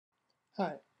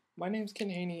Hi, my name's Ken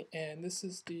Haney, and this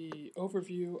is the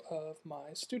overview of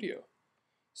my studio.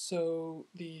 So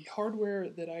the hardware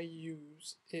that I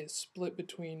use is split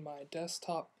between my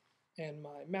desktop and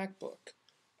my MacBook.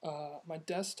 My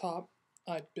desktop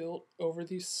I built over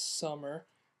the summer,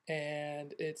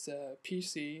 and it's a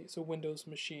PC, it's a Windows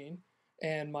machine,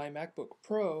 and my MacBook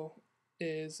Pro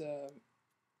is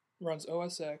runs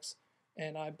OS X,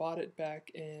 and I bought it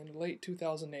back in late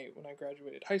 2008 when I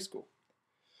graduated high school.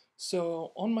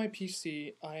 So on my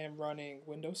PC, I am running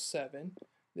Windows 7.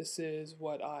 This is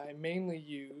what I mainly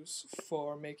use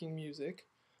for making music.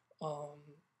 Um,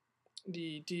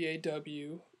 the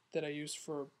DAW that I use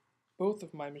for both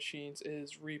of my machines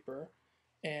is Reaper,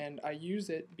 and I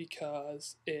use it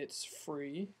because it's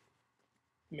free,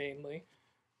 mainly,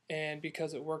 and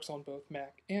because it works on both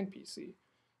Mac and PC.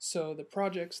 So the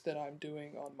projects that I'm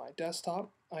doing on my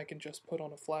desktop, I can just put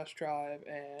on a flash drive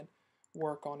and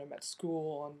work on them at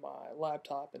school on my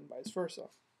laptop and vice versa.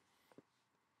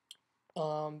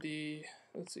 The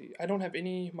let's see, I don't have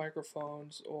any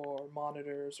microphones or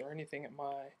monitors or anything at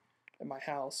my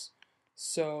house.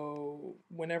 So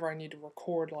whenever I need to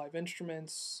record live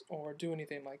instruments or do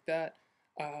anything like that,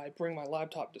 I bring my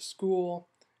laptop to school,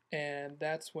 and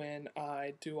that's when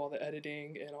I do all the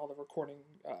editing and all the recording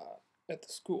at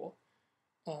the school.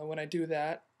 When I do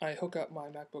that, I hook up my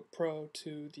MacBook Pro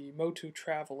to the Motu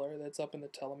Traveler that's up in the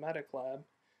telematic lab,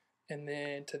 and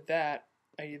then to that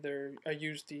I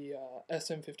use the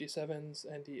SM57s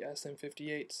and the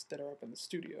SM58s that are up in the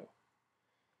studio.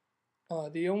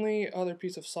 The only other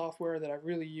piece of software that I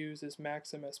really use is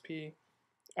Max MSP.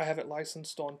 I have it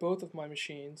licensed on both of my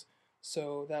machines,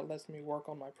 so that lets me work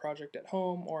on my project at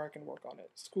home, or I can work on it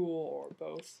at school, or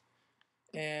both.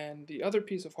 And the other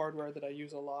piece of hardware that I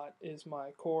use a lot is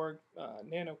my Korg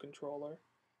Nano controller.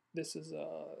 This is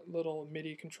a little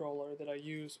MIDI controller that I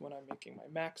use when I'm making my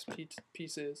Max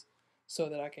pieces so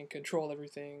that I can control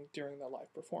everything during the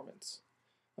live performance.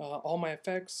 All my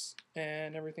effects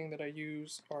and everything that I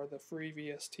use are the free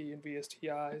VST and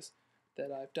VSTIs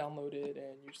that I've downloaded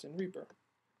and used in Reaper.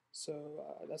 So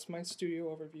that's my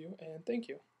studio overview, and thank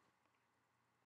you.